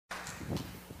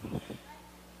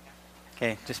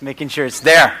Okay, just making sure it's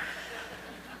there.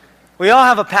 We all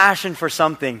have a passion for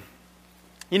something.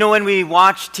 You know, when we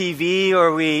watch TV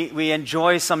or we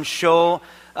enjoy some show,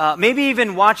 maybe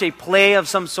even watch a play of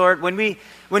some sort, when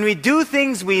we do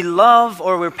things we love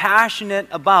or we're passionate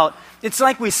about, it's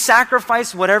like we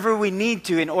sacrifice whatever we need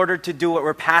to in order to do what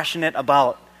we're passionate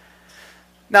about.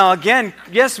 Now again,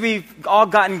 yes, we've all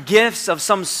gotten gifts of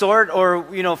some sort, or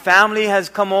family has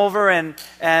come over and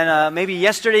maybe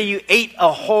yesterday you ate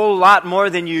a whole lot more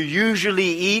than you usually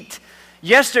eat.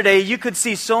 Yesterday you could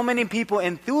see so many people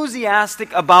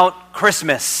enthusiastic about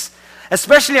Christmas,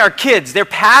 especially our kids. They're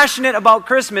passionate about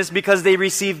Christmas because they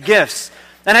receive gifts.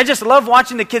 And I just love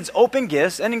watching the kids open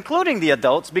gifts, and including the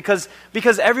adults, because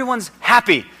everyone's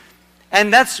happy.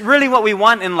 And that's really what we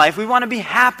want in life. We want to be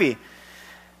happy.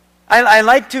 I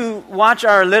like to watch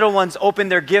our little ones open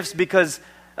their gifts because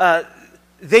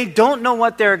they don't know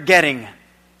what they're getting.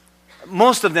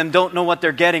 Most of them don't know what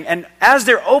they're getting. And as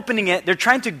they're opening it, they're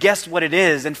trying to guess what it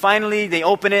is. And finally, they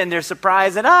open it and they're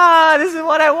surprised. And, this is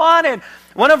what I wanted.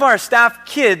 One of our staff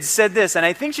kids said this, and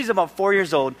I think she's about 4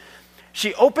 years old.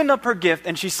 She opened up her gift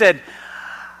and she said,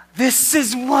 "This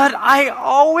is what I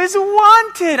always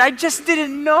wanted. I just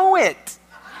didn't know it."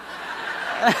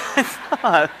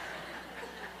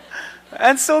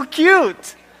 That's so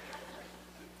cute.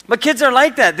 But kids are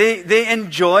like that. They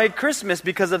enjoy Christmas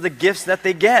because of the gifts that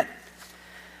they get.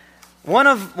 One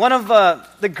of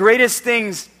the greatest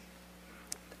things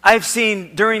I've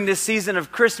seen during this season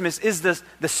of Christmas is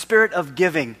the spirit of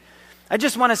giving. I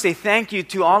just want to say thank you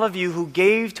to all of you who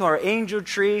gave to our angel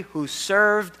tree, who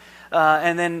served,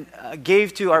 and then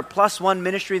gave to our Plus One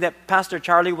ministry that Pastor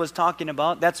Charlie was talking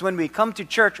about. That's when we come to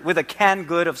church with a canned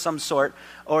good of some sort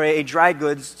or a dry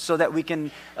goods so that we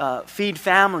can feed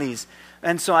families.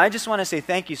 And so I just want to say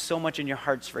thank you so much in your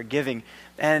hearts for giving.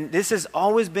 And this has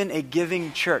always been a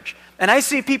giving church. And I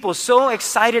see people so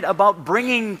excited about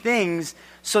bringing things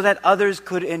so that others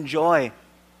could enjoy.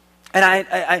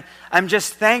 And I'm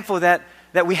just thankful that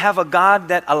we have a God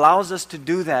that allows us to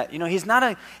do that. He's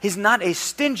not a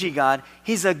stingy God.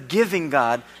 He's a giving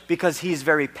God because He's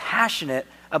very passionate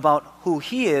about who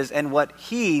He is and what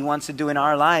He wants to do in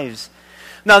our lives.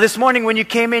 Now, this morning when you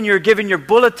came in, you were given your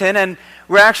bulletin, and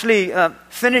we're actually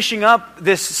finishing up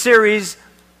this series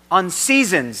on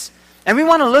seasons. And we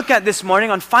want to look at this morning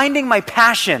on finding my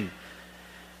passion.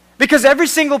 Because every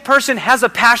single person has a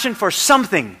passion for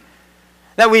something.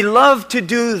 That we love to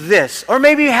do this. Or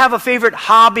maybe you have a favorite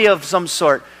hobby of some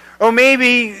sort. Or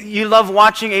maybe you love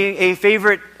watching a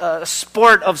favorite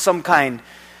sport of some kind.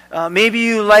 Maybe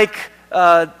you like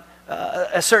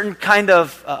a certain kind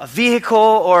of vehicle,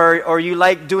 or you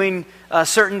like doing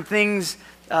certain things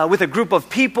with a group of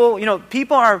people.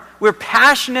 We're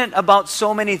passionate about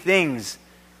so many things.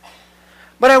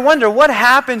 But I wonder what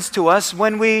happens to us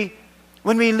when we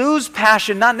lose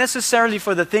passion, not necessarily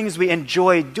for the things we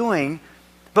enjoy doing,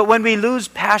 but when we lose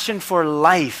passion for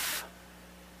life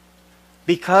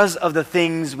because of the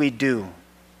things we do.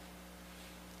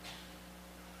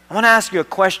 I want to ask you a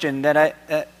question that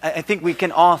I think we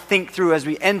can all think through as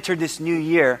we enter this new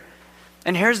year.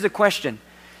 And here's the question.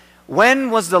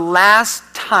 When was the last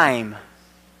time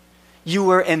you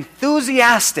were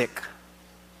enthusiastic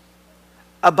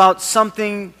about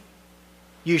something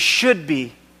you should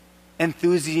be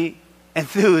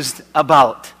enthused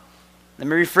about? Let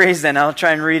me rephrase that, and I'll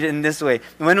try and read it in this way.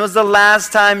 When was the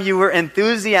last time you were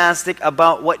enthusiastic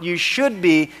about what you should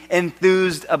be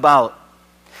enthused about?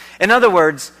 In other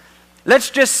words, let's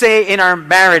just say in our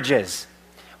marriages,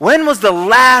 when was the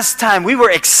last time we were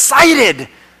excited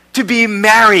to be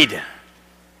married?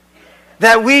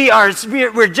 That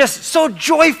we're just so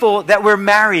joyful that we're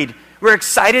married. We're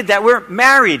excited that we're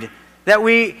married. That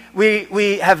we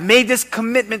have made this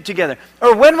commitment together.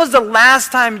 Or when was the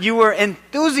last time you were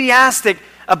enthusiastic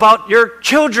about your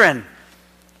children?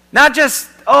 Not just,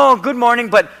 good morning,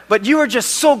 but you were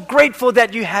just so grateful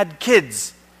that you had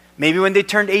kids. Maybe when they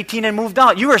turned 18 and moved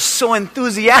out, you were so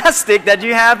enthusiastic that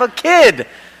you have a kid.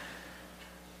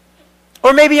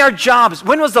 Or maybe our jobs.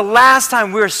 When was the last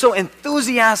time we were so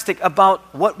enthusiastic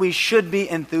about what we should be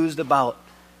enthused about?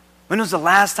 When was the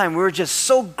last time we were just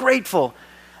so grateful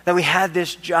that we had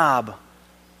this job?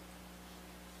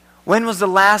 When was the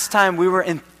last time we were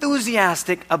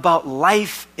enthusiastic about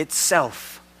life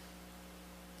itself?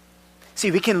 See,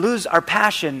 we can lose our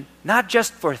passion not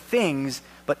just for things,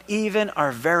 but even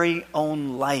our very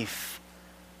own life.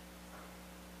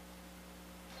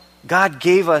 God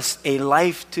gave us a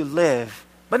life to live,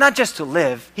 but not just to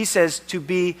live. He says to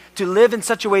live in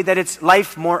such a way that it's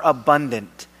life more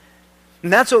abundant.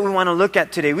 And that's what we want to look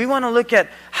at today. We want to look at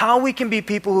how we can be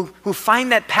people who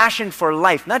find that passion for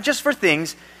life, not just for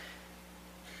things,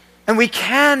 And we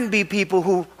can be people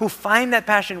who find that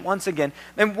passion once again.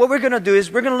 And what we're going to do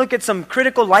is we're going to look at some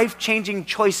critical life-changing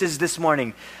choices this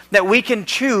morning that we can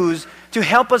choose to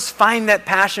help us find that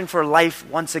passion for life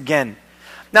once again.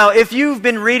 Now, if you've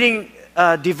been reading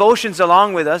devotions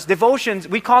along with us, devotions,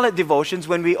 we call it devotions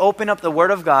when we open up the Word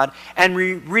of God and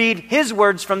we read His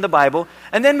words from the Bible,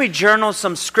 and then we journal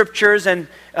some scriptures and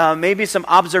maybe some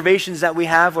observations that we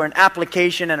have, or an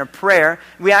application and a prayer.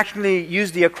 We actually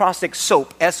use the acrostic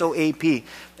SOAP, S-O-A-P,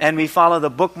 and we follow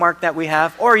the bookmark that we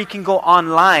have, or you can go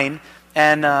online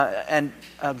and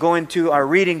go into our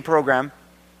reading program,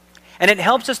 and it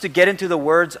helps us to get into the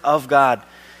words of God.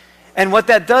 And what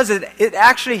that does is it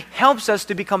actually helps us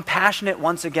to become passionate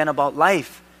once again about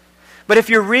life. But if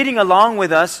you're reading along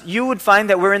with us, you would find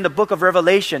that we're in the book of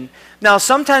Revelation. Now,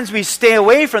 sometimes we stay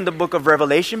away from the book of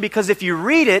Revelation because if you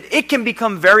read it, it can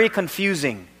become very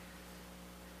confusing.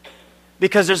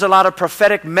 Because there's a lot of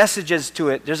prophetic messages to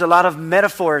it. There's a lot of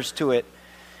metaphors to it.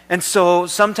 And so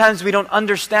sometimes we don't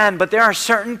understand, but there are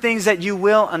certain things that you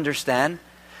will understand.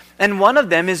 And one of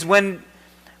them is when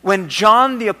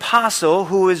John the Apostle,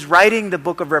 who is writing the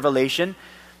book of Revelation,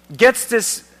 gets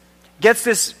this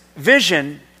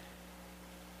vision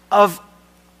of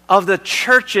the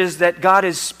churches that God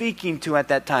is speaking to at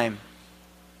that time.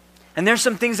 And there's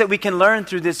some things that we can learn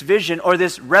through this vision or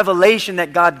this revelation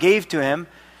that God gave to him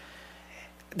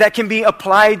that can be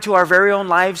applied to our very own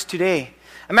lives today.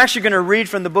 I'm actually going to read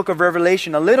from the book of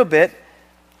Revelation a little bit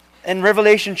in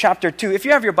Revelation chapter 2. If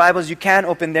you have your Bibles, you can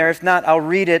open there. If not, I'll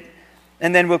read it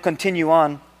and then we'll continue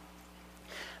on.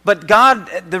 But God,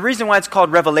 the reason why it's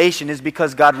called Revelation is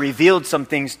because God revealed some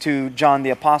things to John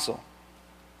the Apostle.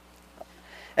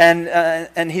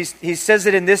 And he says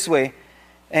it in this way,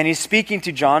 and he's speaking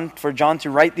to John, for John to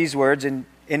write these words in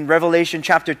Revelation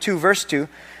chapter 2, verse 2.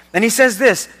 And he says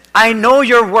this, I know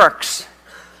your works,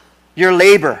 your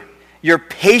labor, your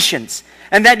patience,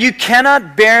 and that you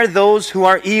cannot bear those who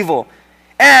are evil,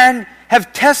 and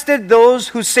have tested those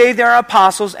who say they are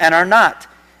apostles and are not,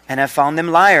 and have found them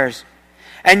liars.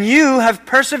 And you have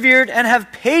persevered and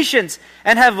have patience,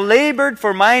 and have labored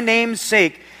for my name's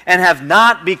sake, and have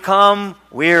not become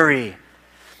weary.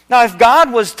 Now, if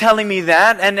God was telling me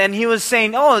that, and He was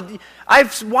saying, oh,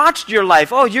 I've watched your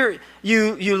life. Oh, you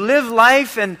live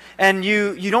life, and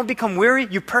you don't become weary.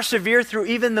 You persevere through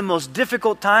even the most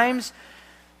difficult times,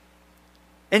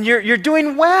 and you're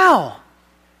doing well.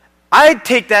 I'd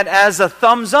take that as a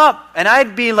thumbs up, and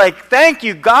I'd be like, thank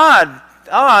you, God.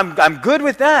 Oh, I'm good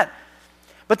with that.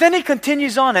 But then he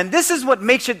continues on, and this is what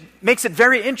makes it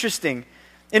very interesting.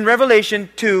 In Revelation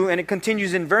 2, and it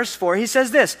continues in verse 4, he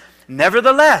says this,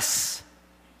 nevertheless,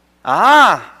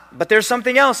 but there's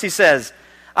something else, he says,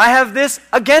 I have this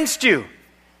against you,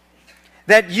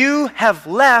 that you have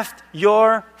left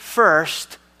your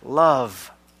first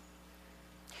love.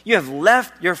 You have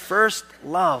left your first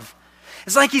love.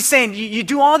 It's like he's saying, you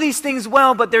do all these things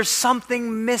well, but there's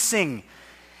something missing.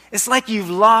 It's like you've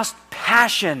lost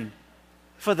passion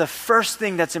for the first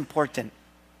thing that's important.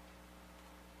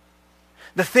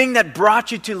 The thing that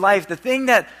brought you to life, the thing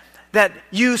that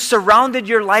you surrounded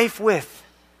your life with.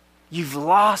 You've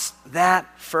lost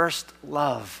that first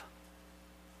love.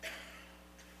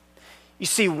 You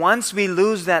see, once we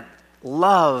lose that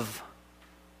love,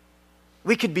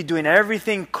 we could be doing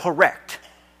everything correct,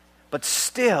 but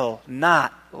still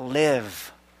not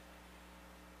live.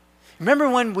 Remember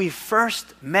when we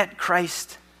first met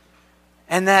Christ,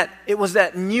 and that it was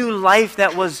that new life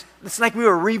it's like we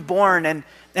were reborn, and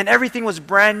everything was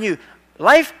brand new.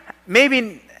 Life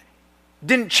maybe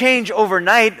didn't change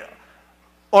overnight,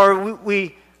 or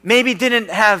we maybe didn't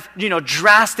have,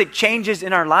 drastic changes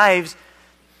in our lives,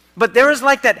 but there was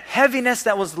like that heaviness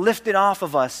that was lifted off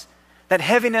of us, that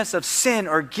heaviness of sin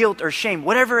or guilt or shame,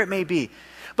 whatever it may be.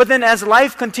 But then as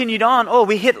life continued on,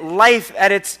 we hit life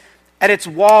at its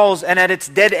walls and at its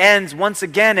dead ends once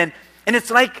again, and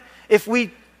it's like if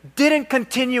we didn't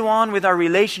continue on with our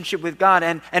relationship with God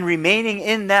and remaining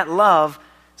in that love,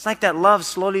 it's like that love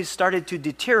slowly started to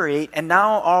deteriorate, and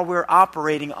now all we're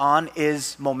operating on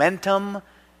is momentum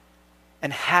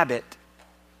and habit,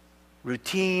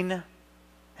 routine,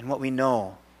 and what we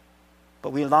know.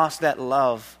 But we lost that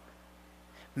love,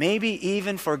 maybe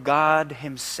even for God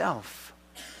Himself.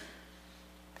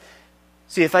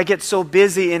 See, if I get so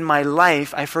busy in my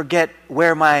life, I forget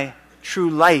where my true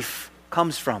life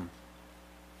comes from.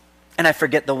 And I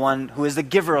forget the one who is the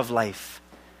giver of life.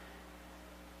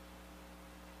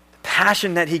 The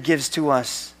passion that He gives to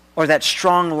us, or that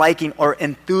strong liking or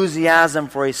enthusiasm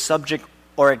for a subject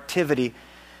or activity,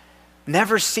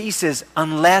 never ceases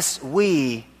unless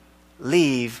we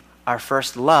leave our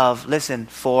first love, listen,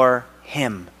 for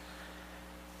Him.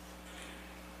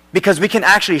 Because we can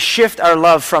actually shift our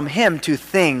love from Him to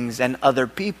things and other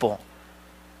people.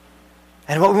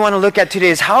 And what we want to look at today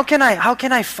is how can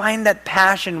I find that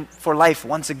passion for life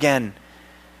once again?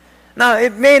 Now,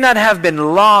 it may not have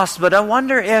been lost, but I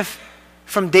wonder if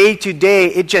from day to day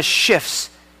it just shifts,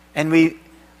 and we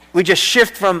just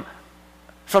shift from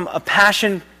a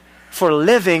passion for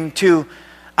living to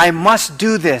I must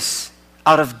do this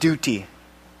out of duty.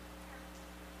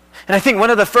 And I think one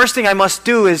of the first thing I must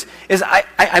do is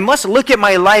I must look at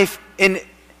my life in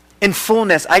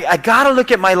fullness. I got to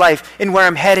look at my life in where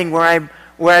I'm heading, where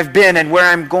I've been, and where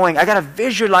I'm going. I got to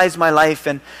visualize my life.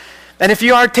 And if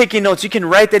you are taking notes, you can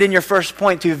write that in your first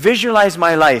point, to visualize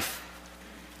my life.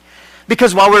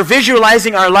 Because while we're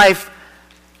visualizing our life,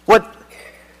 what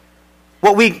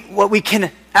we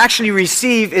can actually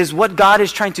receive is what God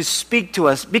is trying to speak to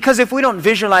us. Because if we don't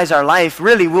visualize our life,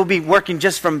 really, we'll be working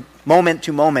just from moment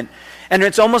to moment. And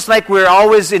it's almost like we're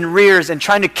always in rears and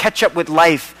trying to catch up with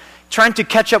life, trying to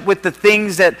catch up with the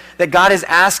things that God is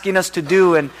asking us to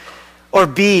do or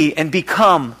be and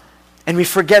become. And we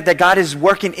forget that God is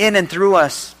working in and through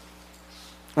us.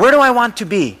 Where do I want to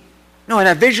be? No, and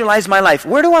I visualize my life.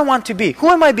 Where do I want to be? Who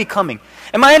am I becoming?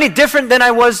 Am I any different than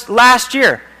I was last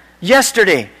year,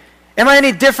 yesterday? Am I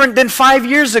any different than 5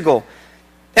 years ago?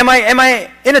 Am I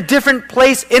in a different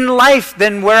place in life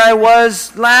than where I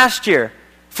was last year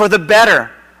for the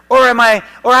better? Or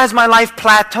has my life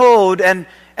plateaued and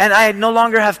I no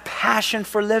longer have passion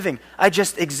for living? I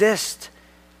just exist.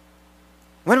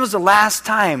 When was the last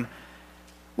time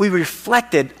we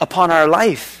reflected upon our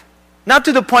life? Not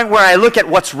to the point where I look at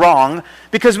what's wrong,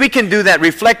 because we can do that,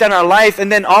 reflect on our life,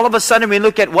 and then all of a sudden we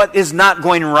look at what is not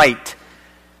going right.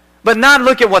 But not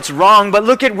look at what's wrong, but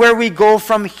look at where we go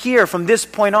from here, from this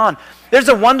point on. There's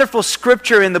a wonderful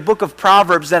scripture in the book of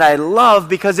Proverbs that I love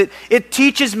because it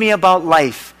teaches me about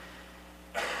life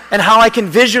and how I can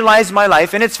visualize my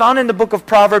life. And it's found in the book of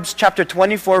Proverbs chapter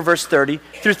 24, verse 30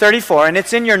 through 34, and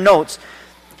it's in your notes.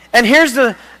 And here's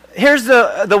the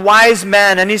wise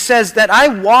man, and he says that I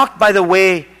walked by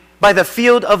the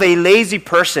field of a lazy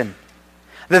person,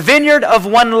 the vineyard of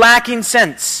one lacking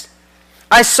sense.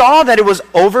 I saw that it was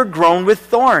overgrown with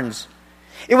thorns.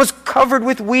 It was covered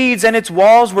with weeds, and its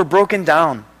walls were broken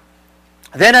down.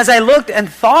 Then as I looked and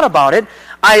thought about it,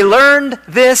 I learned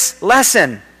this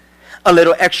lesson. A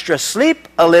little extra sleep,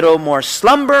 a little more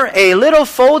slumber, a little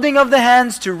folding of the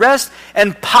hands to rest,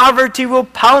 and poverty will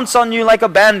pounce on you like a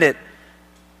bandit.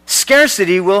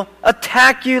 Scarcity will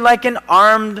attack you like an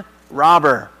armed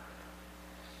robber.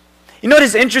 You know what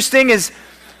is interesting is,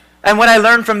 and what I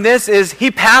learned from this is,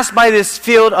 he passed by this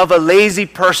field of a lazy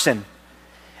person.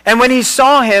 And when he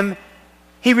saw him,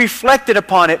 he reflected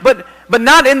upon it. But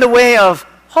not in the way of,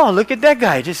 oh, look at that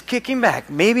guy just kicking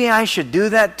back. Maybe I should do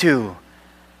that too.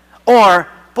 Or,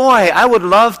 boy, I would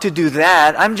love to do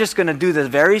that. I'm just going to do the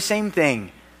very same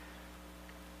thing.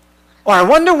 Or I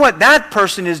wonder what that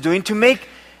person is doing to make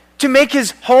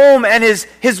his home and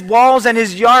his walls and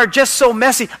his yard just so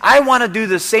messy. I want to do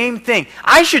the same thing.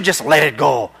 I should just let it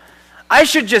go. I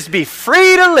should just be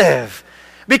free to live,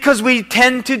 because we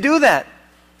tend to do that.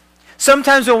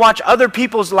 Sometimes we'll watch other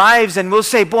people's lives and we'll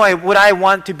say, boy, would I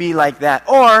want to be like that?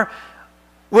 Or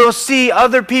we'll see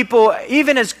other people,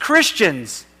 even as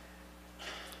Christians,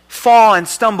 fall and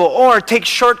stumble or take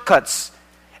shortcuts.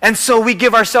 And so we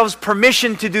give ourselves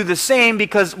permission to do the same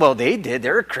because, well, they did.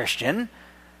 They're a Christian.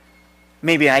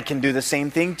 Maybe I can do the same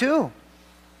thing too.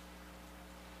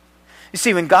 You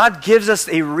see, when God gives us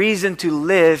a reason to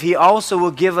live, He also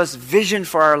will give us vision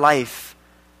for our life.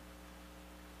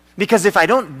 Because if I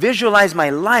don't visualize my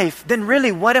life, then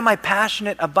really what am I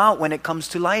passionate about when it comes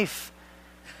to life?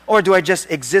 Or do I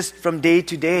just exist from day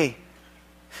to day?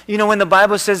 You know, when the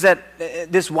Bible says that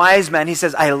this wise man, he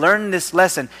says, I learned this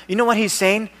lesson. You know what he's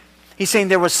saying? He's saying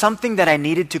there was something that I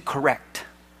needed to correct.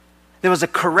 There was a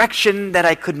correction that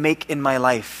I could make in my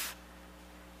life.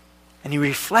 And he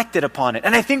reflected upon it.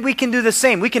 And I think we can do the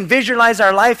same. We can visualize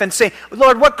our life and say,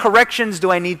 Lord, what corrections do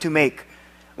I need to make?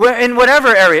 In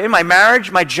whatever area, in my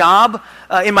marriage, my job,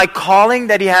 in my calling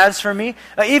that He has for me,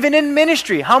 even in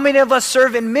ministry. How many of us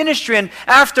serve in ministry and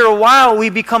after a while we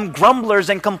become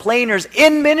grumblers and complainers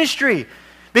in ministry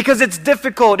because it's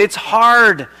difficult, it's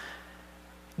hard.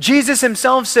 Jesus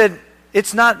Himself said,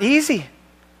 it's not easy.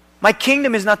 My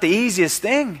kingdom is not the easiest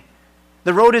thing.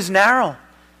 The road is narrow.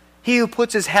 He who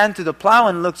puts his hand to the plow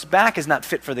and looks back is not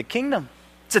fit for the kingdom.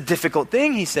 It's a difficult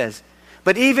thing, He says.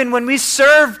 But even when we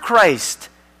serve Christ,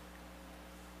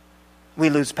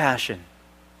 we lose passion.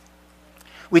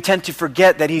 We tend to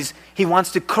forget that He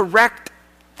wants to correct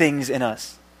things in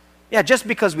us. Yeah, just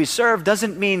because we serve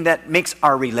doesn't mean that makes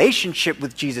our relationship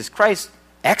with Jesus Christ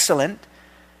excellent.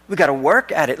 We got to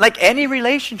work at it, like any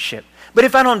relationship. But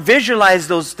if I don't visualize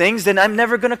those things, then I'm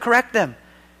never going to correct them.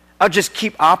 I'll just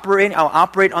keep operating. I'll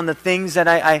operate on the things that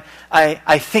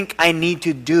I think I need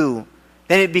to do.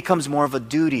 Then it becomes more of a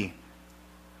duty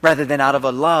rather than out of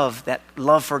a love, that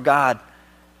love for God.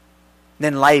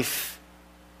 Then life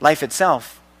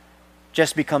itself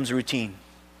just becomes routine.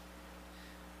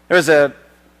 There was a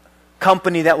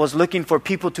company that was looking for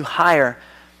people to hire,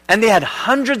 and they had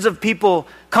hundreds of people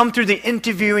come through the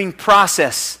interviewing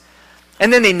process.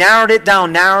 And then they narrowed it down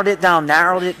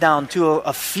to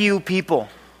a few people.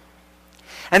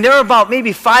 And there were about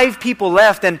maybe 5 people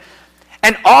left, and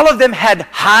all of them had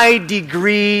high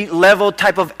degree level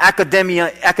type of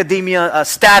academia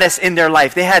status in their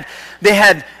life. They had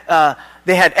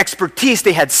expertise,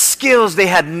 they had skills, they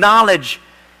had knowledge.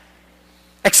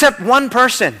 Except one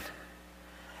person.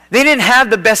 They didn't have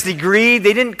the best degree.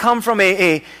 They didn't come from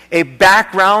a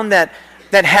background that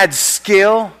had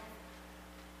skill.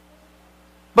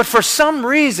 But for some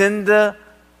reason, the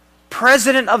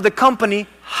president of the company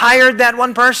hired that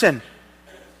one person.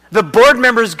 The board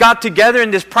members got together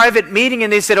in this private meeting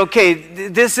and they said, okay,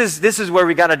 this is where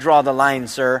we got to draw the line,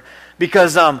 sir.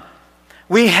 Because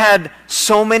we had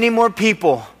so many more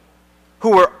people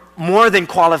who were more than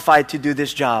qualified to do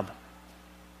this job.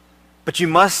 But you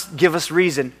must give us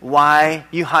reason why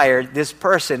you hired this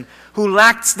person who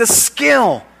lacks the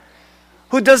skill,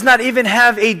 who does not even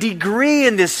have a degree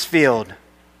in this field.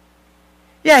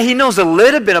 Yeah, he knows a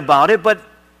little bit about it, but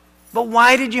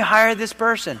why did you hire this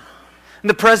person? And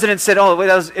the president said, it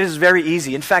was very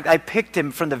easy. In fact, I picked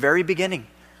him from the very beginning.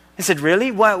 He said,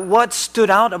 really? What stood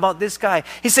out about this guy?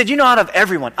 He said, out of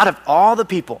everyone, out of all the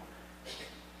people,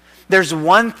 there's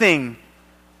one thing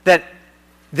that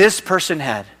this person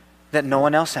had that no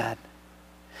one else had.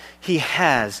 He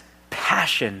has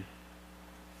passion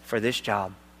for this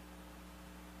job.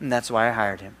 And that's why I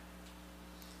hired him.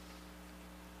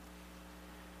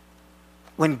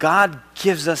 When God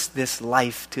gives us this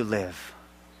life to live,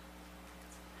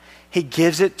 He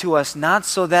gives it to us not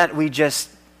so that we just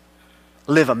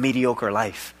live a mediocre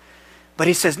life. But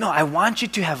He says, no, I want you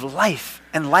to have life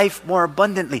and life more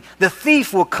abundantly. The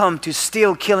thief will come to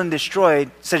steal, kill, and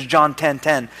destroy, says John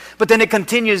 10:10. But then it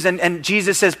continues and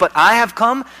Jesus says, but I have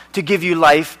come to give you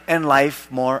life and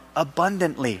life more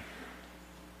abundantly.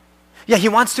 Yeah, He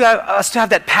wants us to have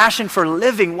that passion for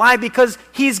living. Why? Because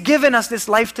He's given us this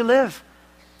life to live.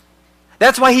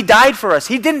 That's why He died for us.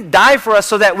 He didn't die for us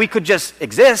so that we could just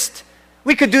exist.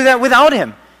 We could do that without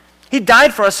Him. He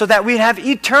died for us so that we'd have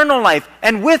eternal life.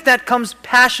 And with that comes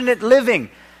passionate living.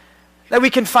 That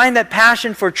we can find that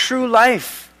passion for true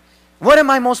life. What am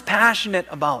I most passionate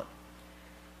about?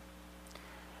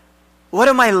 What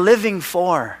am I living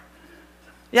for?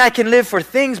 Yeah, I can live for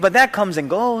things, but that comes and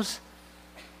goes.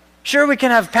 Sure, we can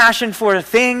have passion for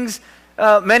things.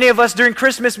 Many of us during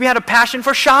Christmas, we had a passion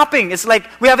for shopping. It's like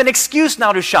we have an excuse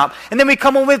now to shop. And then we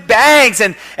come home with bags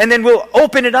and then we'll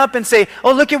open it up and say,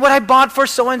 oh, look at what I bought for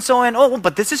so-and-so. And oh,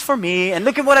 but this is for me. And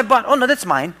look at what I bought. Oh, no, that's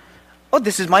mine. Oh,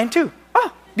 this is mine too.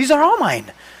 Oh, these are all mine.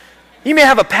 You may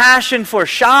have a passion for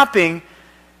shopping,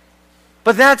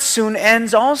 but that soon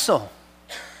ends also.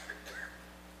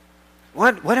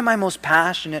 What am I most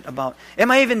passionate about?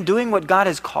 Am I even doing what God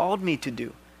has called me to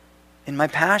do in my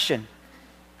passion?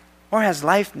 Or has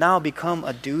life now become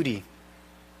a duty?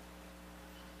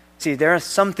 See, there are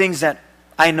some things that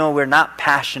I know we're not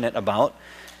passionate about,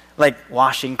 like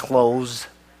washing clothes,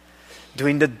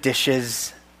 doing the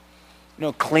dishes,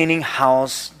 cleaning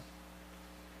house,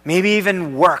 maybe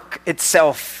even work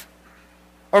itself,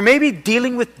 or maybe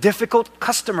dealing with difficult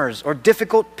customers or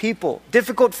difficult people,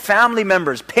 difficult family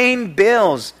members, paying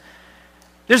bills.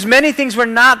 There's many things we're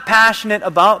not passionate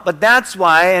about, but that's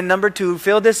why, and number 2,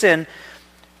 fill this in,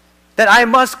 that I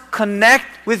must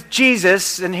connect with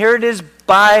Jesus, and here it is,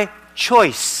 by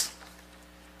choice.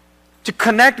 To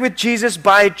connect with Jesus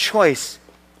by choice.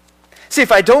 See,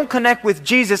 if I don't connect with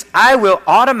Jesus, I will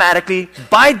automatically,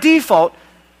 by default,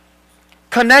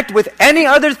 connect with any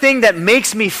other thing that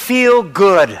makes me feel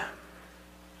good.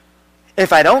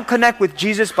 If I don't connect with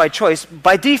Jesus by choice,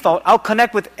 by default, I'll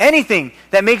connect with anything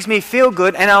that makes me feel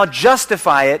good, and I'll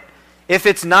justify it if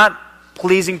it's not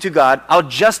pleasing to God. I'll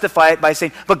justify it by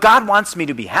saying, but God wants me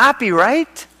to be happy,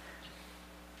 right?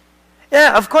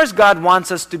 Yeah, of course God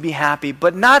wants us to be happy,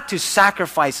 but not to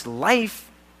sacrifice life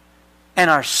and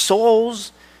our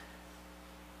souls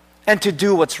and to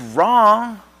do what's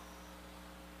wrong.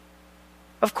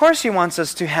 Of course He wants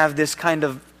us to have this kind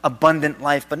of abundant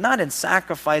life, but not in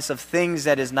sacrifice of things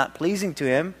that is not pleasing to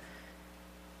Him.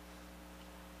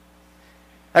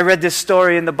 I read this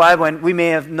story in the Bible, and we may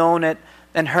have known it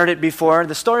and heard it before,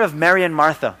 the story of Mary and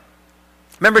Martha.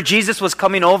 Remember, Jesus was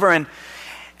coming over,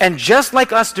 and just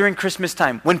like us during Christmas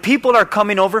time, when people are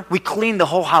coming over, we clean the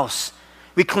whole house.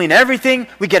 We clean everything.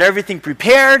 We get everything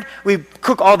prepared. We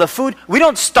cook all the food. We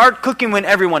don't start cooking when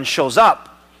everyone shows up.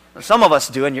 Some of us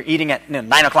do, and you're eating at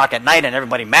 9 o'clock at night and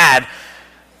everybody mad.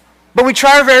 But we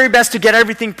try our very best to get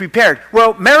everything prepared.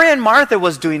 Well, Mary and Martha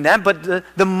was doing that, but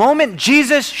the moment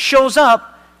Jesus shows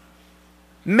up,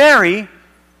 Mary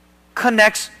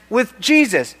connects with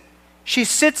Jesus. She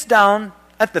sits down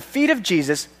at the feet of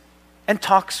Jesus and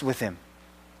talks with him.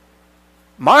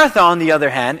 Martha, on the other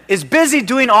hand, is busy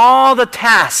doing all the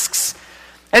tasks.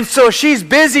 And so she's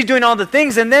busy doing all the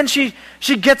things, and then she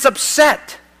gets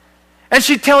upset. And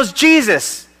she tells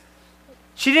Jesus.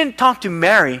 She didn't talk to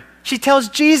Mary. She tells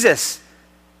Jesus,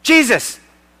 Jesus,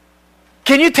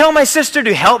 can you tell my sister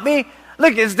to help me?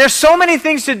 Look, there's so many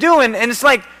things to do, and it's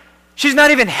like she's not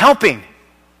even helping.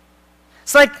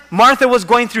 It's like Martha was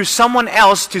going through someone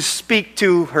else to speak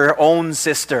to her own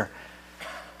sister.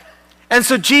 And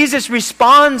so Jesus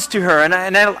responds to her, and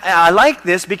I like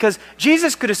this because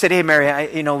Jesus could have said, hey,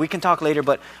 Mary, we can talk later,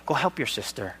 but go help your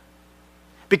sister.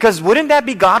 Because wouldn't that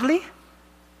be godly?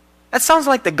 That sounds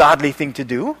like the godly thing to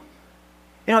do.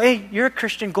 Hey, you're a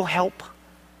Christian, go help.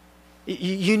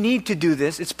 You need to do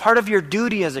this. It's part of your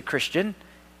duty as a Christian.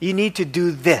 You need to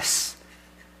do this.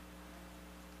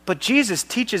 But Jesus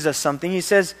teaches us something. He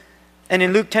says, and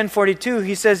in Luke 10:42,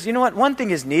 he says, you know what? One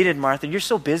thing is needed, Martha. You're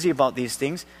so busy about these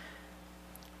things.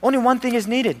 Only one thing is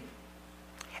needed.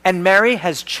 And Mary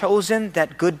has chosen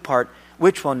that good part,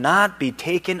 which will not be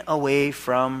taken away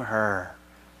from her.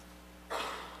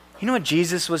 You know what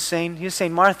Jesus was saying? He was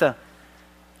saying, Martha,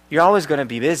 you're always going to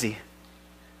be busy.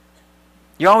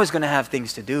 You're always going to have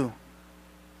things to do.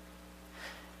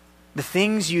 The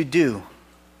things you do,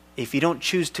 if you don't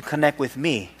choose to connect with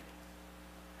me,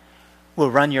 will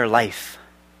run your life.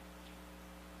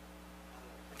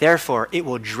 Therefore, it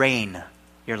will drain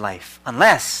your life.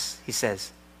 Unless, he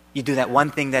says, you do that one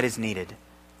thing that is needed.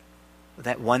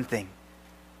 That one thing.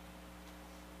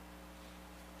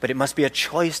 But it must be a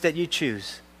choice that you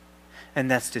choose. And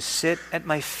that's to sit at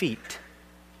my feet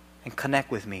and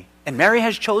connect with me. And Mary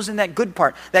has chosen that good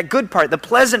part, the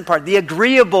pleasant part, the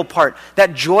agreeable part,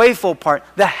 that joyful part,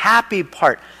 the happy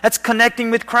part. That's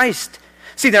connecting with Christ.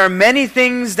 See, there are many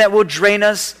things that will drain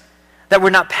us that we're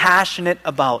not passionate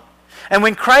about. And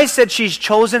when Christ said she's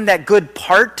chosen that good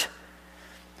part,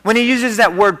 when he uses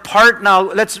that word part, now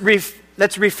let's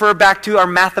refer back to our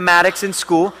mathematics in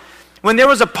school. When there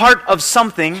was a part of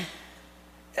something,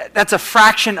 that's a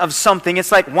fraction of something.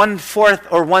 It's like 1/4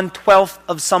 or 1/12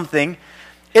 of something.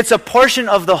 It's a portion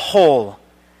of the whole.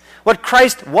 What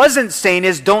Christ wasn't saying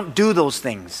is don't do those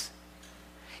things.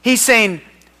 He's saying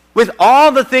with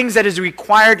all the things that is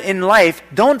required in life,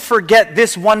 don't forget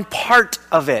this one part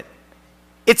of it.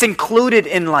 It's included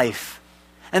in life.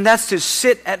 And that's to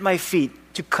sit at my feet,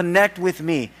 to connect with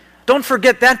me. Don't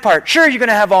forget that part. Sure, you're going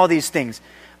to have all these things.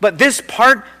 But this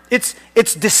part, it's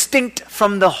distinct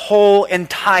from the whole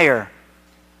entire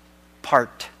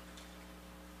part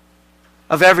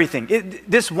of everything.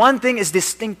 This one thing is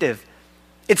distinctive.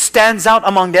 It stands out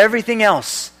among everything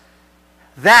else.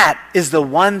 That is the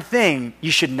one thing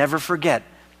you should never forget.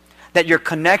 That your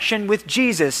connection with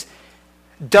Jesus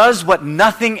does what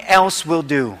nothing else will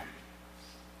do.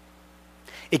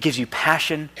 It gives you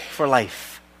passion for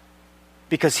life.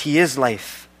 Because He is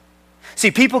life. See,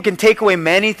 people can take away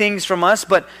many things from us,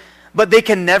 but they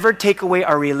can never take away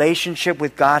our relationship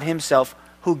with God Himself,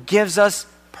 who gives us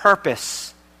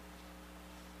purpose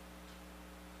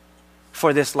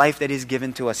for this life that He's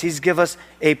given to us. He's given us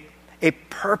a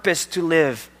purpose to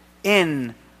live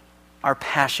in our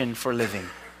passion for living.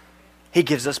 He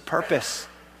gives us purpose.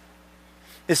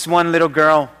 This one little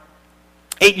girl,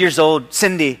 8 years old,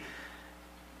 Cindy,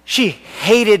 she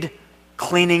hated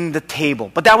cleaning the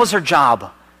table, but that was her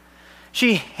job.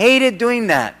 She hated doing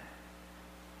that,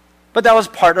 but that was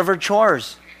part of her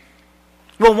chores.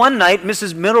 Well, one night,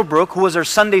 Mrs. Middlebrook, who was her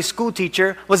Sunday school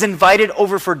teacher, was invited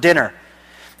over for dinner.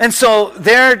 And so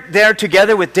they're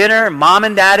together with dinner. Mom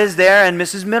and Dad is there, and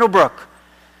Mrs. Middlebrook.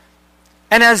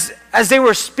 And as they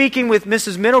were speaking with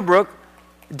Mrs. Middlebrook,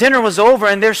 dinner was over,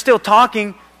 and they're still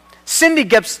talking. Cindy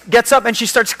gets up, and she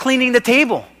starts cleaning the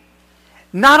table.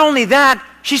 Not only that,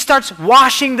 she starts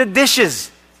washing the dishes.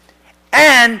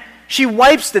 And she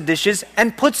wipes the dishes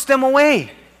and puts them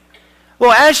away.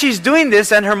 Well, as she's doing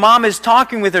this, and her mom is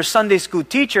talking with her Sunday school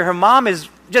teacher, her mom is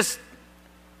just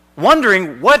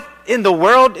wondering what in the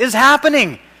world is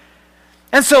happening.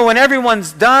 And so when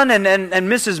everyone's done and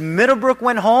Mrs. Middlebrook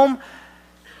went home,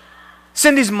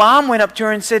 Cindy's mom went up to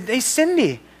her and said, "Hey,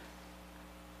 Cindy,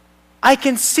 I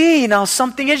can see now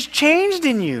something has changed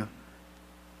in you.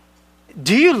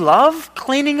 do you love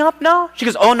cleaning up now? She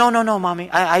goes, oh, no, Mommy.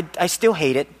 I still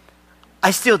hate it.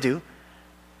 I still do.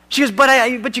 She goes,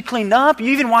 but you cleaned up. You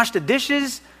even washed the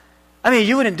dishes. I mean,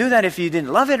 you wouldn't do that if you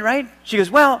didn't love it, right? She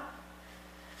goes, well,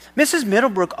 Mrs.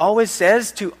 Middlebrook always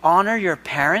says to honor your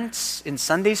parents in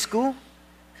Sunday school.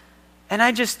 And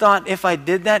I just thought if I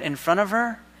did that in front of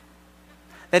her,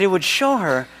 that it would show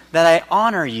her that I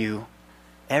honor you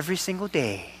every single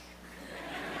day.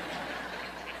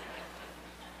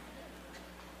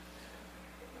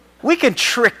 We can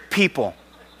trick people.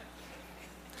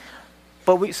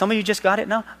 But some of you just got it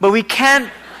now. But we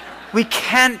can't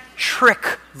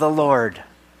trick the Lord.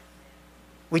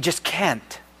 We just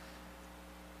can't.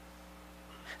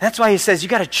 That's why he says you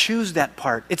got to choose that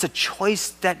part. It's a choice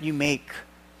that you make.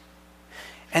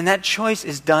 And that choice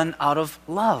is done out of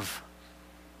love.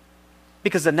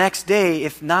 Because the next day,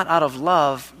 if not out of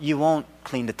love, you won't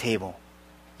clean the table.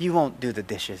 You won't do the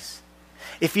dishes.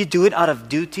 If you do it out of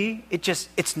duty,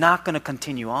 it's not going to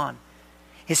continue on.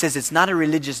 He says it's not a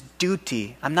religious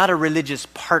duty. I'm not a religious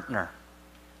partner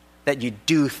that you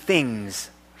do things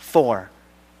for.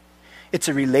 It's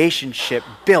a relationship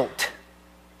built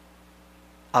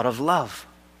out of love.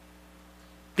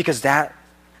 Because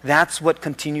that's what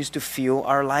continues to fuel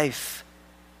our life.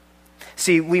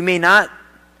 See, we may not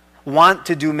want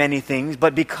to do many things,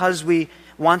 but because we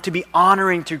want to be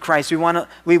honoring to Christ, we want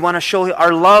to show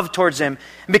our love towards Him,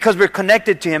 and because we're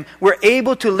connected to Him, we're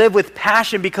able to live with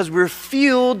passion because we're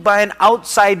fueled by an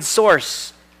outside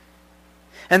source.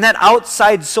 And that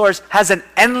outside source has an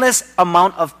endless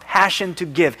amount of passion to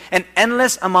give, an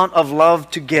endless amount of love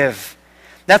to give.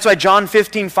 That's why John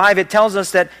 15:5, it tells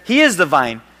us that He is the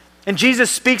vine. And Jesus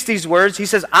speaks these words. He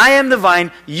says, I am the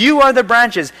vine, you are the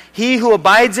branches. He who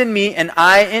abides in me and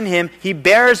I in him, he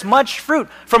bears much fruit.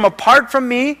 For apart from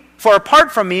me,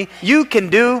 you can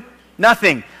do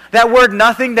nothing. That word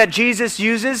nothing that Jesus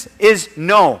uses is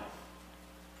no.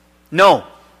 No.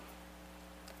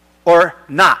 Or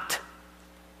not.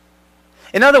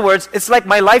 In other words, it's like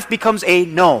my life becomes a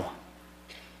no.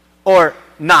 Or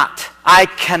not. I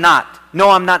cannot. No,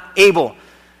 I'm not able.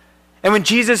 And when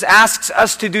Jesus asks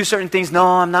us to do certain things, no,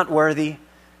 I'm not worthy.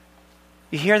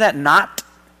 You hear that not,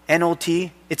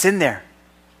 N-O-T? It's in there.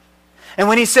 And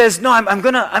when He says, no, I'm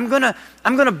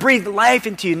gonna breathe life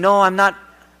into you. No, I'm not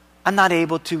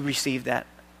able to receive that.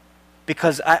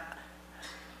 Because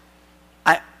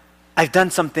I've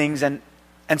done some things and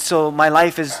so my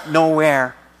life is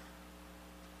nowhere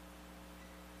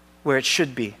where it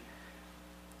should be.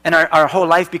 And our whole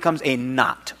life becomes a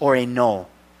not or a no.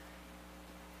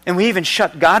 And we even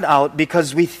shut God out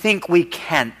because we think we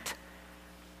can't.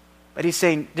 But He's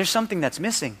saying, there's something that's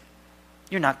missing.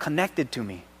 You're not connected to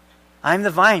me. I'm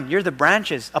the vine, you're the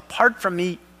branches. Apart from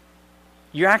me,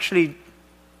 you're actually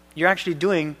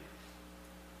doing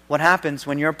what happens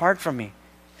when you're apart from me.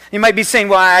 You might be saying,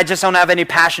 well, I just don't have any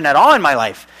passion at all in my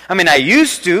life. I mean, I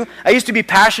used to be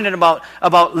passionate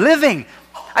about living.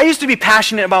 I used to be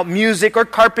passionate about music or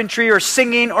carpentry or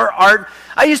singing or art.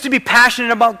 I used to be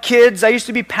passionate about kids. I used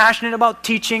to be passionate about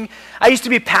teaching. I used to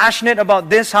be passionate about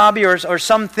this hobby or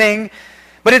something.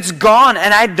 But it's gone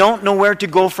and I don't know where to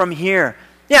go from here.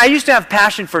 Yeah, I used to have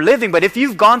passion for living, but if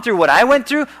you've gone through what I went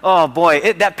through, oh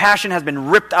boy, that passion has been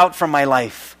ripped out from my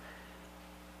life.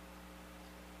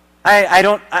 I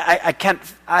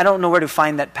don't know where to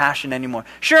find that passion anymore.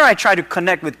 Sure, I try to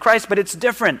connect with Christ, but it's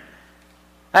different.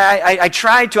 I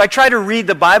try to read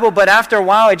the Bible, but after a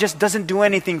while, it just doesn't do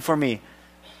anything for me.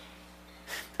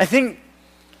 I think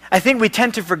we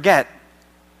tend to forget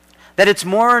that it's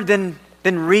more than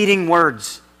reading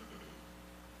words.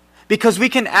 Because we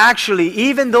can actually,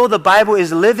 even though the Bible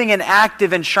is living and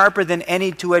active and sharper than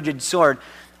any two-edged sword,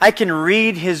 I can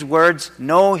read His words,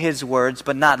 know His words,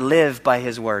 but not live by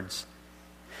His words.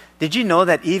 Did you know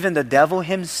that even the devil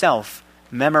himself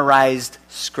memorized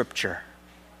Scripture?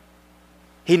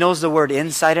 He knows the word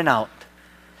inside and out.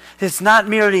 It's not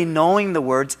merely knowing the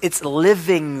words, it's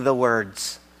living the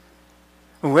words.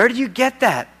 Where do you get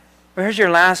that? Well, here's your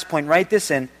last point. Write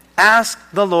this in. Ask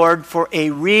the Lord for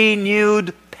a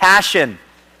renewed passion.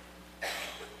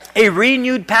 A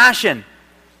renewed passion.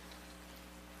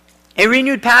 A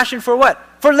renewed passion for what?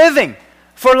 For living,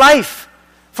 for life,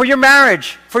 for your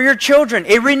marriage, for your children.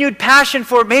 A renewed passion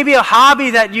for maybe a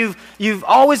hobby that you've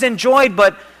always enjoyed,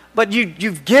 but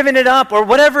you've given it up, or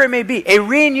whatever it may be. A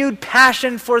renewed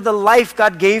passion for the life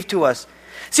God gave to us.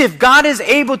 See, if God is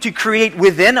able to create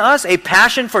within us a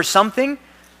passion for something,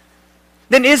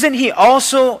 then isn't He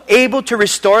also able to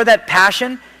restore that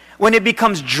passion when it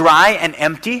becomes dry and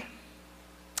empty?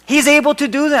 He's able to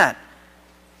do that.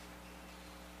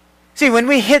 See, when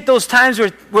we hit those times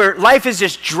where life is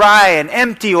just dry and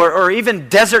empty or even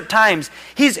desert times,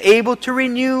 He's able to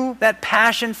renew that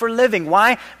passion for living.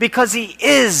 Why? Because He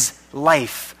is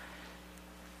life.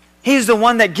 He's the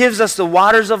one that gives us the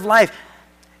waters of life.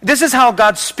 This is how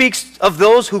God speaks of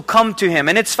those who come to Him.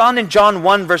 And it's found in John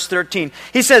 1 verse 13.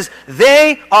 He says,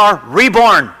 they are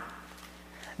reborn.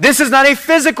 This is not a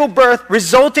physical birth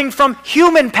resulting from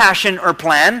human passion or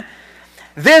plan.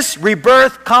 This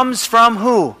rebirth comes from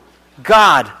who?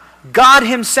 God. God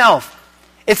Himself.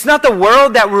 It's not the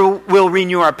world that will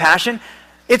renew our passion.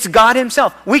 It's God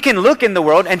Himself. We can look in the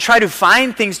world and try to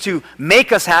find things to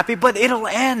make us happy, but it'll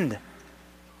end.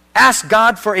 Ask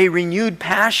God for a renewed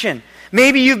passion.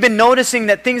 Maybe you've been noticing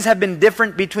that things have been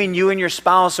different between you and your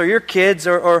spouse or your kids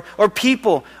or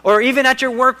people or even at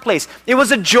your workplace. It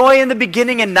was a joy in the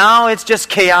beginning and now it's just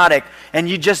chaotic and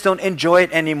you just don't enjoy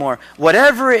it anymore.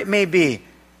 Whatever it may be.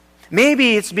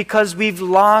 Maybe it's because we've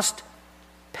lost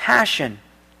passion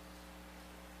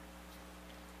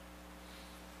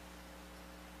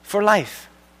for life.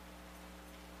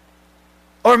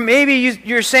 Or maybe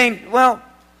you're saying, well,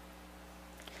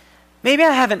 maybe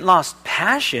I haven't lost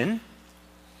passion.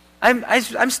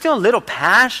 I'm still a little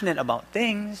passionate about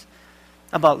things,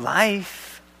 about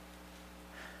life.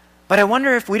 But I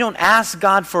wonder if we don't ask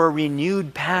God for a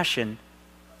renewed passion,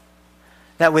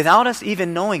 that without us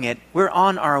even knowing it, we're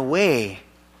on our way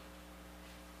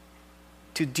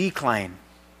to decline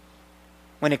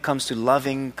when it comes to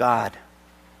loving God.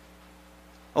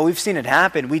 Oh, we've seen it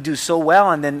happen. We do so well,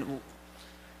 and then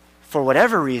for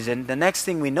whatever reason, the next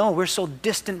thing we know, we're so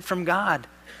distant from God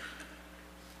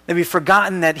that we've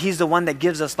forgotten that He's the one that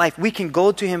gives us life. We can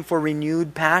go to Him for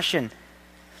renewed passion.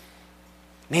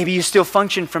 Maybe you still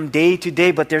function from day to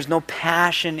day, but there's no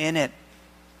passion in it.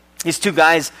 These two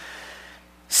guys,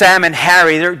 Sam and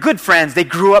Harry, they're good friends. They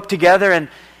grew up together,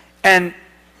 and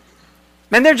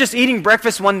they're just eating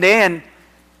breakfast one day,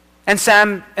 and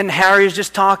Sam and Harry is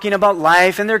just talking about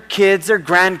life and their kids, their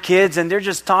grandkids, and they're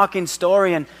just talking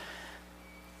story. And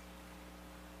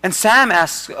Sam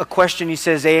asks a question. He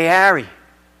says, "Hey, Harry,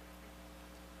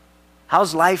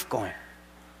 how's life going?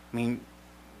 I mean,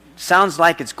 sounds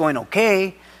like it's going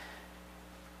okay."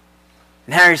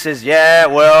 And Harry says, "Yeah,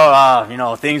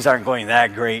 well, things aren't going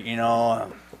that great,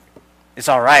 It's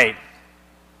all right."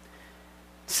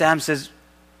 Sam says,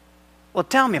 "Well,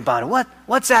 tell me about it.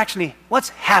 What's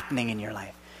happening in your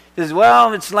life?" He says,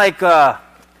 "Well, it's like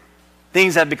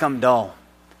things have become dull."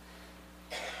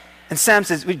 And Sam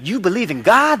says, "Well, you believe in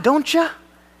God, don't you?"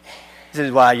 He says,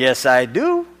 "Well, yes, I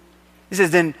do." He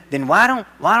says, then why don't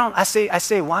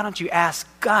why don't you ask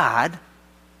God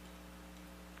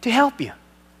to help you?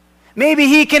 Maybe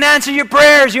He can answer your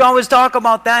prayers. You always talk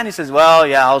about that. And he says, "Well,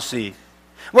 yeah, I'll see."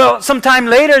 Well, sometime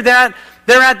later, they're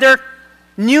at their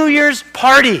New Year's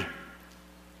party.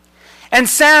 And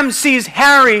Sam sees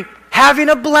Harry having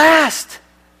a blast.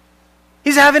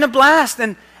 He's having a blast.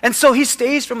 And so he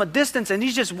stays from a distance and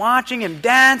he's just watching him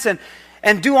dance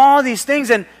and do all these things.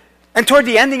 And toward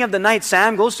the ending of the night,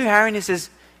 Sam goes to Harry and he says,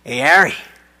 "Hey, Harry,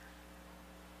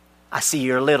 I see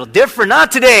you're a little different,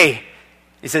 not today."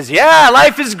 He says, "Yeah,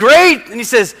 life is great." And he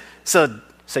says, So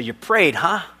you prayed,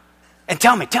 huh? And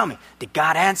tell me, did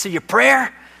God answer your prayer?"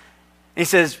 And he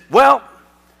says, "Well,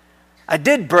 I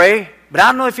did pray, but I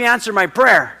don't know if He answered my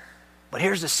prayer. But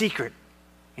here's the secret."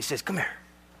 He says, "Come here.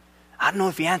 I don't know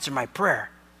if He answered my prayer,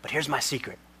 but here's my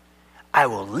secret. I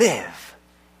will live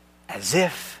as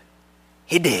if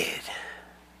He did."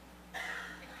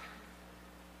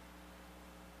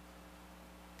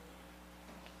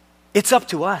 It's up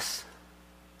to us,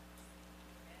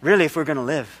 really, if we're going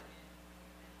to live.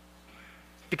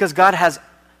 Because God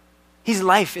He's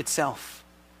life itself.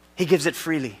 He gives it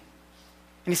freely.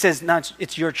 And He says, "No,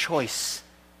 it's your choice.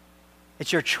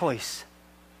 It's your choice."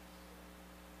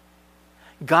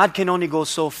 God can only go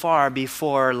so far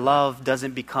before love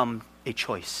doesn't become a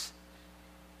choice.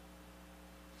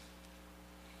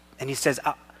 And He says,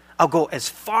 I'll go as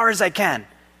far as I can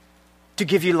to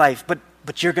give you life, but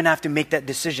you're going to have to make that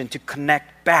decision to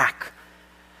connect back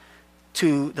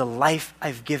to the life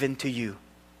I've given to you.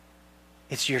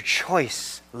 It's your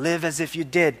choice. Live as if you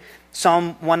did.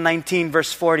 Psalm 119,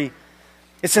 verse 40.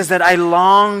 It says that I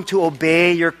long to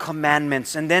obey your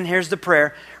commandments. And then here's the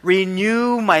prayer.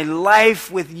 Renew my life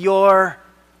with your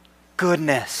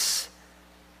goodness.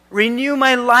 Renew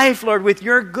my life, Lord, with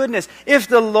your goodness. If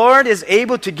the Lord is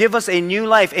able to give us a new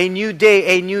life, a new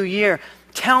day, a new year,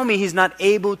 tell me He's not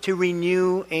able to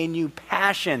renew a new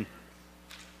passion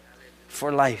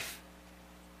for life.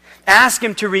 Ask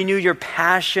Him to renew your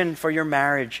passion for your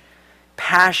marriage,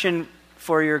 passion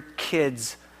for your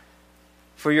kids,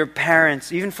 for your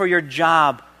parents, even for your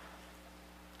job,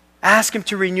 Ask Him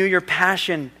to renew your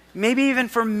passion, maybe even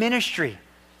for ministry,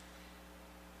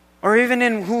 or even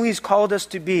in who He's called us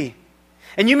to be.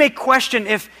 And you may question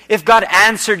if God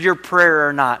answered your prayer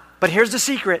or not. But here's the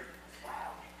secret.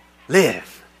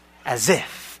 Live as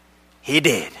if He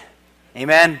did.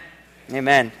 Amen?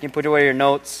 Amen. You can put away your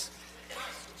notes.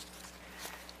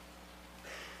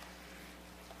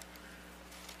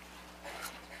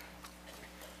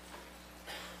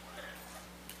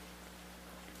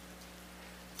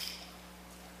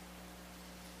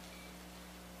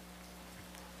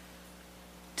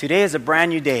 Today is a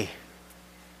brand new day.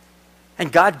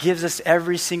 And God gives us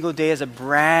every single day as a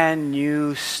brand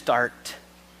new start.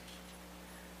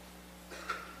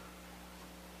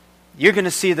 You're going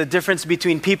to see the difference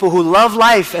between people who love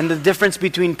life and the difference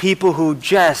between people who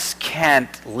just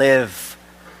can't live.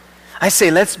 I say,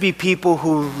 let's be people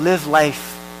who live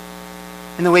life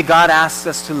in the way God asks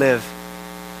us to live.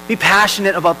 Be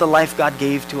passionate about the life God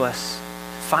gave to us.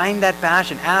 Find that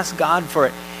passion. Ask God for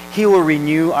it. He will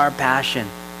renew our passion.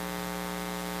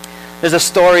 There's a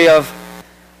story of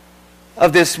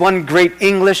this one great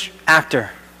English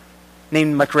actor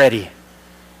named Macready.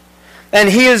 And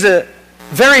he is a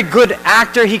very good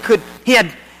actor. He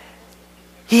had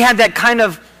that kind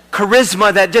of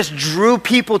charisma that just drew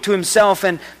people to himself,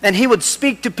 and he would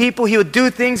speak to people, he would do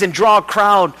things and draw a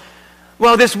crowd.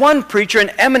 Well, this one preacher,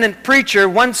 an eminent preacher,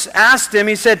 once asked him,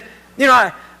 he said,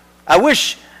 I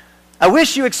wish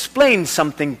you explained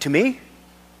something to me.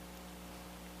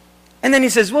 And then he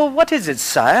says, well, what is it,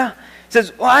 sire? He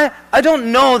says, well, I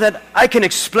don't know that I can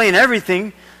explain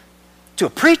everything to a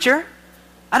preacher.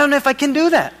 I don't know if I can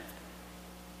do that.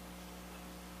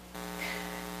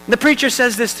 The preacher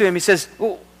says this to him. He says,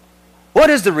 well,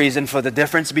 what is the reason for the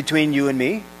difference between you and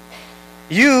me?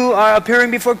 You are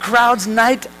appearing before crowds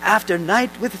night after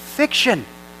night with fiction.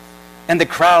 And the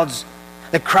crowds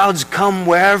come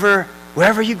wherever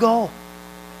you go.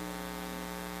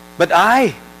 But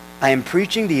I am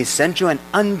preaching the essential and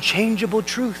unchangeable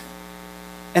truth.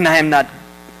 And I'm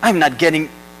not getting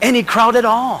any crowd at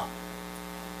all.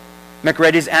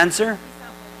 Macready's answer?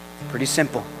 Pretty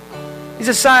simple. He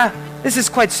says, sire, this is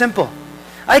quite simple.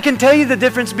 I can tell you the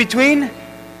difference between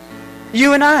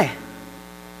you and I.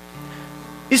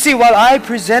 You see, while I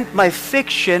present my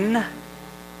fiction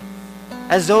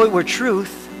as though it were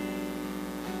truth,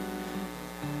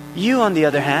 you, on the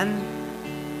other hand,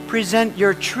 present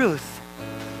your truth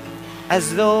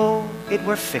as though it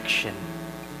were fiction.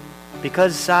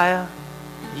 Because, sire,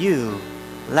 you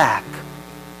lack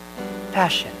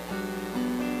passion.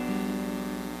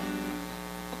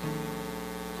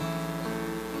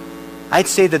 I'd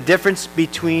say the difference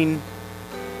between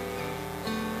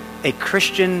a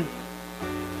Christian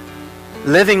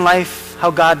living life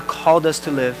how God called us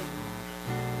to live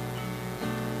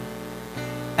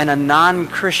and a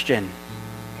non-Christian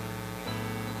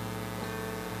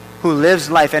who lives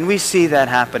life, and we see that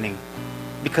happening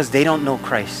because they don't know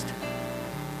Christ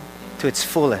to its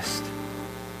fullest.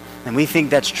 And we think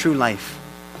that's true life.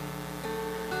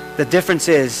 The difference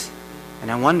is,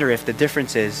 and I wonder if the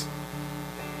difference is,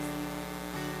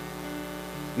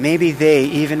 maybe they,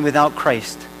 even without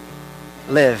Christ,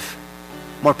 live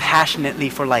more passionately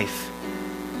for life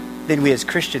than we as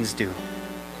Christians do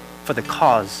for the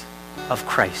cause of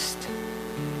Christ.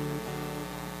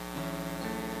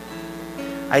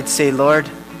 I'd say, Lord,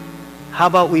 how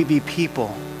about we be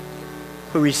people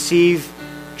who receive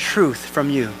truth from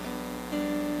you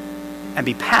and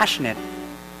be passionate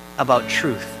about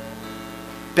truth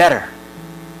better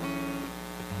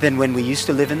than when we used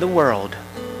to live in the world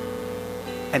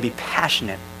and be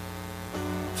passionate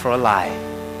for a lie.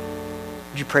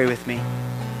 Would you pray with me?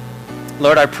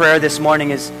 Lord, our prayer this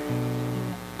morning is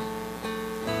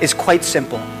quite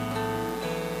simple.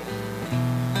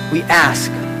 We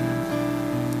ask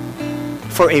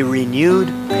for a renewed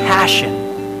passion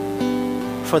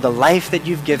for the life that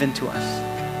you've given to us.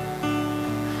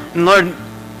 And Lord,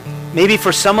 maybe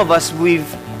for some of us, we've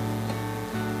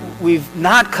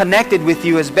not connected with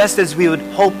you as best as we would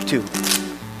hope to.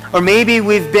 Or maybe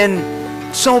we've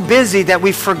been so busy that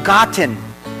we've forgotten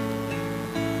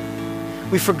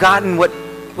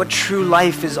what true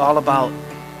life is all about.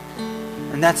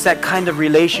 And that's that kind of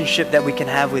relationship that we can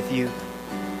have with you.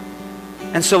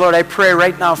 And so, Lord, I pray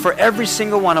right now for every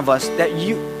single one of us that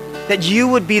you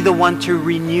would be the one to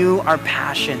renew our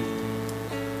passion.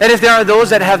 That if there are those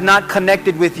that have not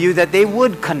connected with you, that they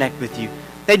would connect with you.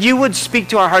 That you would speak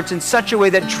to our hearts in such a way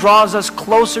that draws us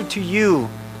closer to you,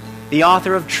 the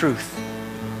author of truth.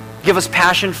 Give us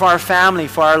passion for our family,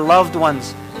 for our loved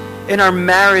ones, in our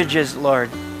marriages, Lord.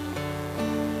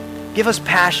 Give us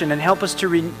passion and help us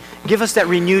to give us that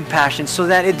renewed passion so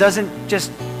that it doesn't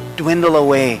just dwindle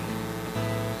away.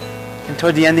 And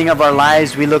toward the ending of our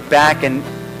lives, we look back and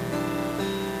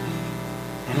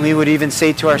we would even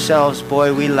say to ourselves,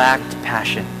 boy, we lacked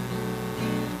passion.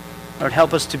 Lord,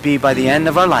 help us to be, by the end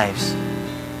of our lives,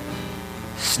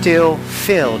 still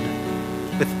filled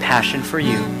with passion for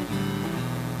you.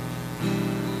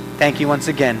 Thank you once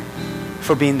again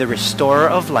for being the restorer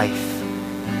of life.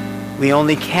 We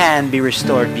only can be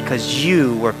restored because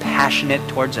you were passionate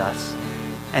towards us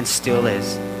and still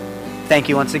is. Thank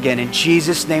you once again. In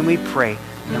Jesus' name we pray.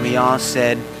 And we all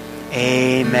said,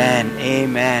 amen.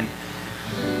 Amen.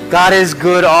 God is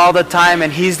good all the time,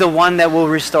 and He's the one that will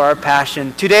restore our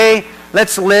passion. Today,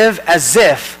 let's live as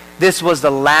if this was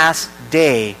the last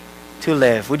day to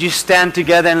live. Would you stand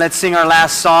together and let's sing our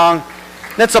last song?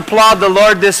 Let's applaud the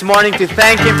Lord this morning to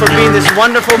thank Him for being this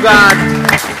wonderful God.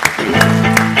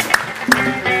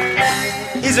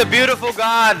 He's a beautiful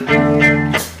God.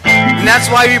 And that's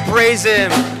why we praise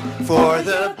Him. For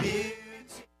the